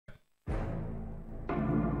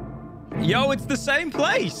Yo, it's the same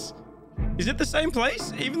place. Is it the same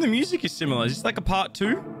place? Even the music is similar. Is this like a part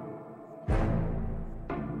 2?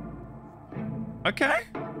 Okay.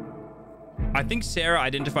 I think Sarah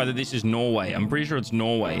identified that this is Norway. I'm pretty sure it's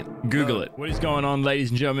Norway. Google it. What is going on,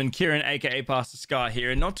 ladies and gentlemen? Kieran, aka PastorSKAR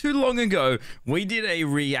here. And not too long ago, we did a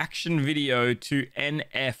reaction video to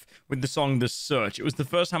NF with the song The Search. It was the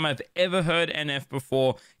first time I've ever heard NF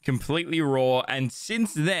before, completely raw. And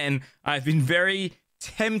since then, I've been very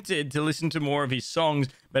tempted to listen to more of his songs,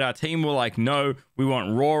 but our team were like, no, we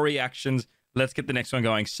want raw reactions. Let's get the next one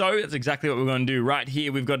going. So that's exactly what we're going to do right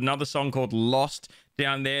here. We've got another song called Lost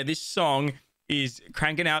down there. This song is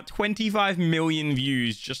cranking out 25 million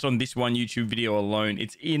views just on this one YouTube video alone.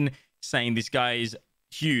 It's insane. This guy is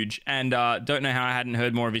huge, and don't know how I hadn't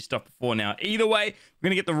heard more of his stuff before now. Either way, we're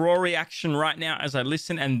going to get the raw reaction right now as I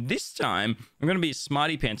listen, and this time I'm going to be a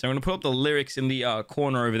smarty pants. I'm going to put up the lyrics in the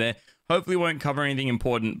corner over there. Hopefully won't cover anything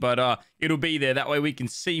important, but it'll be there. That way we can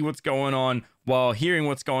see what's going on while hearing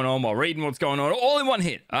what's going on, while reading what's going on, all in one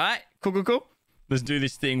hit. All right? Cool, cool, cool. Let's do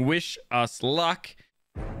this thing. Wish us luck.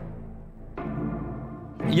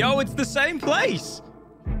 Yo, it's the same place.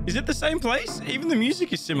 Is it the same place? Even the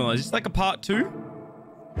music is similar. Is this like a part 2?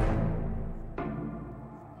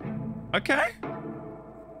 Okay.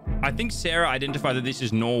 I think Sarah identified that this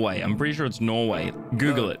is Norway. I'm pretty sure it's Norway.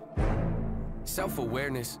 Google it.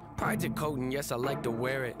 Self-awareness, pride to coating, yes, I like to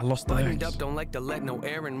wear it. I lost the buttoned legs. up, don't like to let no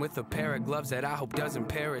air in with a pair of gloves that I hope doesn't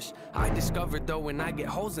perish. I discovered though when I get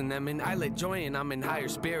holes in them and I let joy in, I'm in higher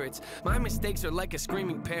spirits. My mistakes are like a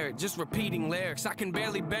screaming parrot, just repeating lyrics. I can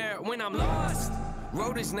barely bear it when I'm lost.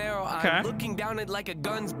 Road is narrow, I'm looking down it like a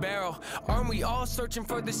gun's barrel. Aren't we all searching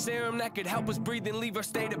for the serum that could help us breathe and leave our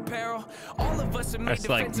state of peril? All of us have made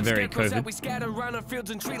defensive scarecrows that we scatter around our fields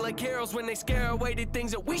and treat like heroes when they scare away the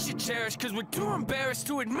things that we should cherish, cause we're too embarrassed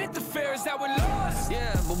to admit the fear is that we're lost.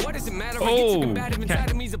 Yeah, but what does it matter? I get too combative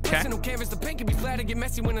inside of me is a person who canvas. The pain can be flat and get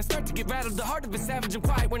messy when I start to get rattled. The heart of a savage and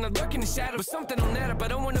quiet when I lurk in the shadow. But something on that up, I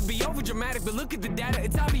don't want to be over dramatic, but look at the data.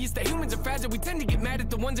 It's obvious that humans are fragile. We tend to get mad at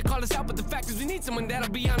the ones that call us out, but the fact is we need someone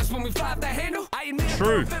that'll be honest when we fly off that handle. I admit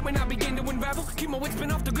True. when I begin to unravel. Keep my wits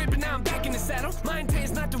spin off the grid, but now I'm back in the saddle. My intent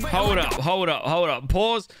is not to Hold up.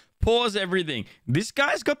 Pause everything. This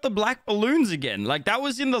guy's got the black balloons again. Like, that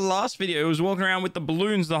was in the last video. He was walking around with the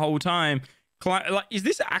balloons the whole time. Like, is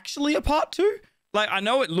this actually a part 2? Like, I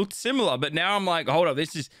know it looked similar, but now I'm like, hold up,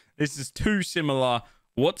 this is too similar.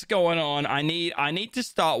 What's going on? I need to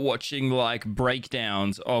start watching like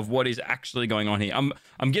breakdowns of what is actually going on here.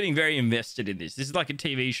 I'm getting very invested in this. This is like a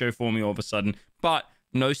TV show for me all of a sudden, but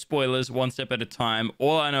no spoilers, one step at a time.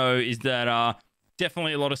 All I know is that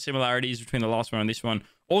definitely a lot of similarities between the last one and this one.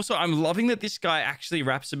 Also, I'm loving that this guy actually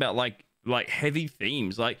raps about like heavy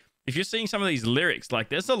themes. Like, if you're seeing some of these lyrics, like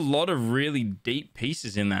there's a lot of really deep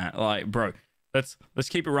pieces in that. Like, bro, let's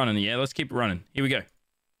keep it running. Yeah, let's keep it running. Here we go.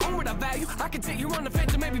 What I value, I can take you on the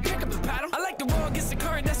fence and maybe pick up the paddle. I like the roll against the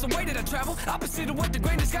current, that's the way that I travel. Opposite of what the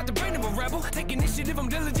grain has got the brain of a rebel. Take initiative, I'm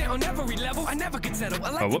diligent on every level. I never can settle, I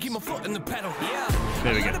like to keep my foot in the pedal. Yeah,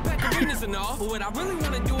 there we go. And all, but what I really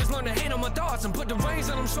want to do is learn to handle my thoughts and put the reins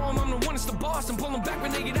on them, show them I'm the one that's the boss, and pull them back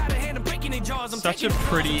when they get out of hand and breaking their jaws. I'm such a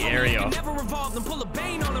pretty area. Never revolve and pull a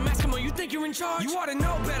bane on them, ask them, oh, you think you're in charge? You ought to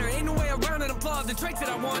know better, ain't no way around it. Applaud the traits that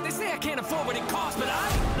I want. They say I can't afford what it costs, but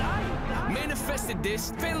I manifested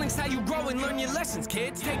this. Failing's how you grow and learn your lessons,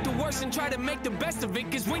 kids. Take the worst and try to make the best of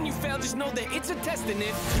it, cause when you fail, just know that it's a test, and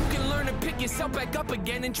if you can learn to pick yourself back up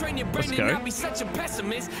again and train your brain and not be such a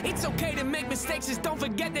pessimist. It's okay to make mistakes, just don't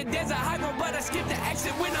forget that there's a high road, but I skip the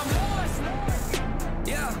exit when I'm lost.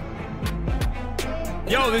 Yeah.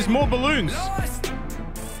 Yo, there's more balloons. Lost.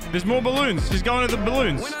 There's more balloons. She's going to the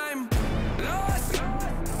balloons. When I'm lost.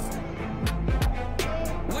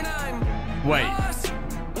 When I'm Wait. lost.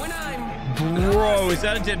 When I'm Bro, is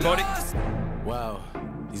that a dead body? Wow,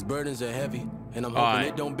 these burdens are heavy, and I'm hoping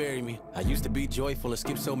it don't bury me. I used to be joyful and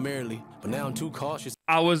skip so merrily, but now I'm too cautious.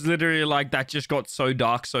 I was literally like, that just got so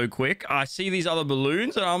dark so quick. I see these other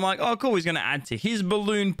balloons, and I'm like, oh, cool. He's going to add to his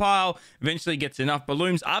balloon pile. Eventually gets enough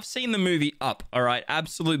balloons. I've seen the movie Up, all right?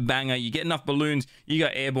 Absolute banger. You get enough balloons, you go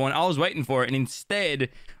airborne. I was waiting for it, and instead,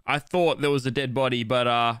 I thought there was a dead body,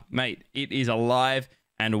 but, mate, it is alive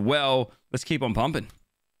and well. Let's keep on pumping.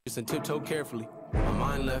 And tiptoe carefully. My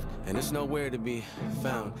mind left, and it's nowhere to be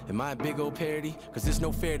found. Am I a big old parody? Cause it's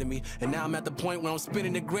no fair to me. And now I'm at the point where I'm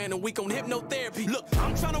spending $1,000 a week on hypnotherapy. Look,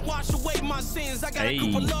 I'm trying to wash away my sins. I got a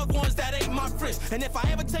group of loved ones that ain't my friends. And if I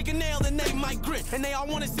ever take a nail, then they might grin. And they all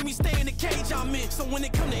want to see me stay in the cage I'm in. So when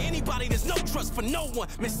it come to anybody, there's no trust for no one.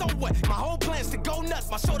 Man, so what? My whole plan's to go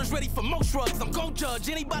nuts. My shoulder's ready for most shrugs. I'm gon' judge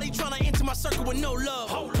anybody trying to enter my circle with no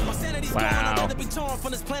love. My sanity's Wow. I'd rather be torn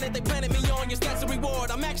from this planet they planted me on. Yes, that's a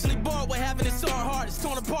reward. I'm actually bored with having it sore heart. It's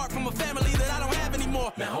torn apart from a family that I don't have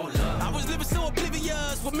anymore. Man, hold up. I was living so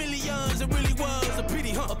oblivious with millions. It really was a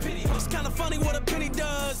pity, huh? A pity. It's kind of funny what a penny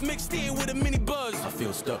does, mixed in with a mini buzz. I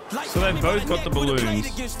feel stuck. Like so they both got the balloons.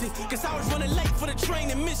 Cause I was running late for the train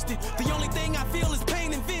and missed it. The only thing I feel is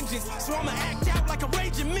pain and vengeance. So I'ma act out like a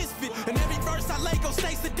raging misfit. And every verse I lay gon'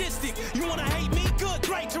 stay sadistic. You wanna hate me? Good,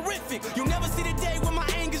 great, terrific. You'll never see the day when my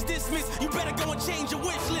anger's dismissed. You better go and change your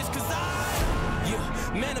wish list. Cause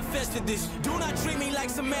manifested this. Do not treat me like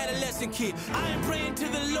some adolescent kid. I am praying to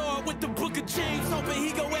the Lord with the book of James, hoping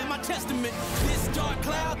he go at my testament. This dark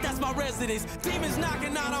cloud, that's my residence. Demons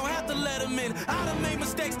knocking, I don't have to let them in. I done made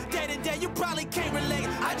mistakes day to day, you probably can't relate.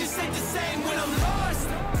 I just ain't the same when I'm lost.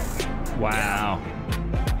 Wow.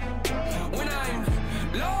 When I'm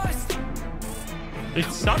lost.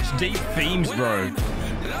 It's such deep themes, bro.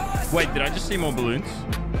 Wait, did I just see more balloons?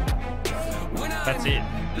 That's it.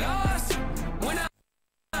 Lost. When I'm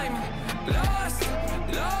lost.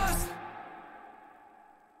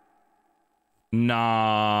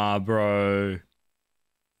 Nah, bro.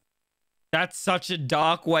 That's such a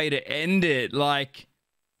dark way to end it. Like,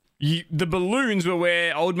 the balloons were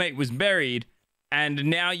where old mate was buried, and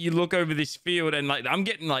now you look over this field and like I'm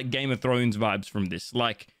getting like Game of Thrones vibes from this.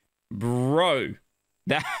 Like, bro,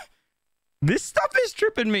 this stuff is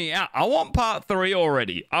tripping me out. I want part 3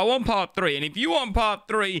 already. I want part 3. And if you want part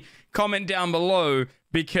 3, comment down below,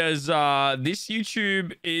 because this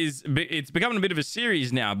YouTube it's becoming a bit of a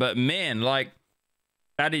series now. But man, like,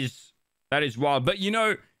 that is wild. But you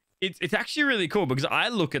know, it's actually really cool, because I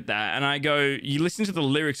look at that and I go, you listen to the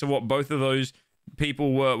lyrics of what both of those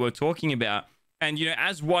people were talking about. And, you know,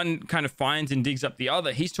 as one kind of finds and digs up the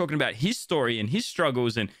other, he's talking about his story and his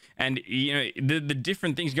struggles and you know, the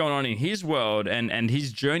different things going on in his world and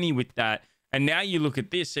his journey with that. And now you look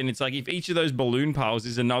at this and it's like, if each of those balloon piles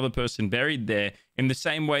is another person buried there, in the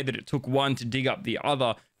same way that it took one to dig up the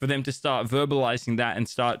other, for them to start verbalizing that and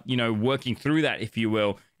start, you know, working through that, if you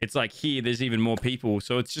will. It's like, here, there's even more people.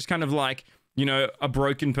 So it's just kind of like, you know, a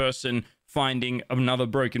broken person finding another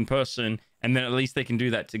broken person, and then at least they can do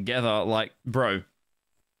that together. Like, bro,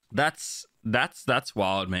 that's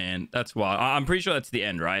wild, man. That's wild. I'm pretty sure that's the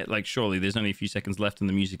end, right? Like, surely there's only a few seconds left and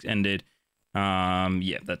the music's ended.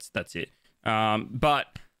 Yeah, that's it. But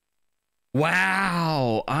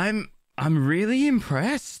wow, I'm really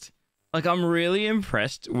impressed. Like, I'm really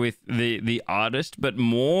impressed with the artist, but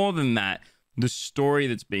more than that, the story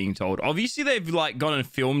that's being told. Obviously, they've like gone and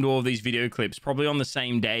filmed all of these video clips probably on the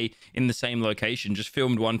same day in the same location, just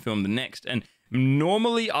filmed one, filmed the next. And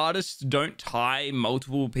normally artists don't tie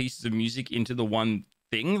multiple pieces of music into the one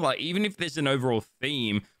thing. Like, even if there's an overall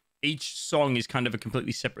theme, each song is kind of a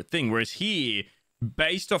completely separate thing. Whereas here,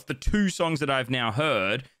 based off the 2 songs that I've now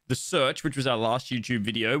heard, The Search, which was our last YouTube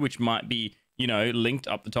video, which might be, you know, linked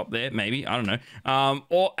up the top there, maybe, I don't know.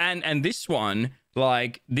 And this one,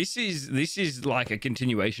 like, this is like a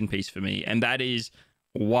continuation piece for me, and that is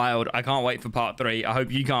wild. I can't wait for part 3. I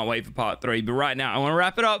hope you can't wait for part 3. But right now, I want to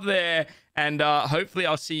wrap it up there. And hopefully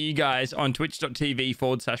I'll see you guys on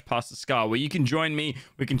twitch.tv/PastorSKAR, where you can join me.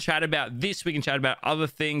 We can chat about this. We can chat about other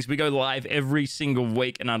things. We go live every single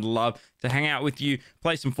week, and I'd love to hang out with you,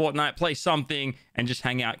 play some Fortnite, play something, and just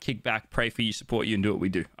hang out, kick back, pray for you, support you, and do what we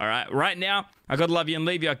do. All right? Right now, I got to love you and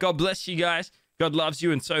leave you. God bless you guys. God loves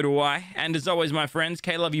you, and so do I. And as always, my friends,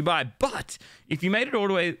 K love you, bye. But if you made it all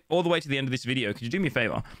the way to the end of this video, could you do me a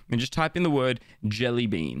favor and just type in the word jelly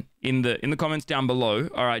bean in the comments down below?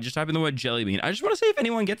 All right, just type in the word jelly bean. I just want to see if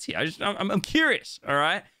anyone gets here. I'm curious. All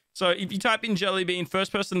right. So if you type in jelly bean,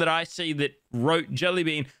 first person that I see that wrote jelly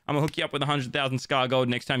bean, I'm gonna hook you up with 100,000 SKAR gold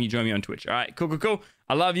next time you join me on Twitch. All right, cool.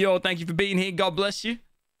 I love you all. Thank you for being here. God bless you.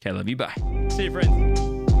 K love you, bye. See you, friends.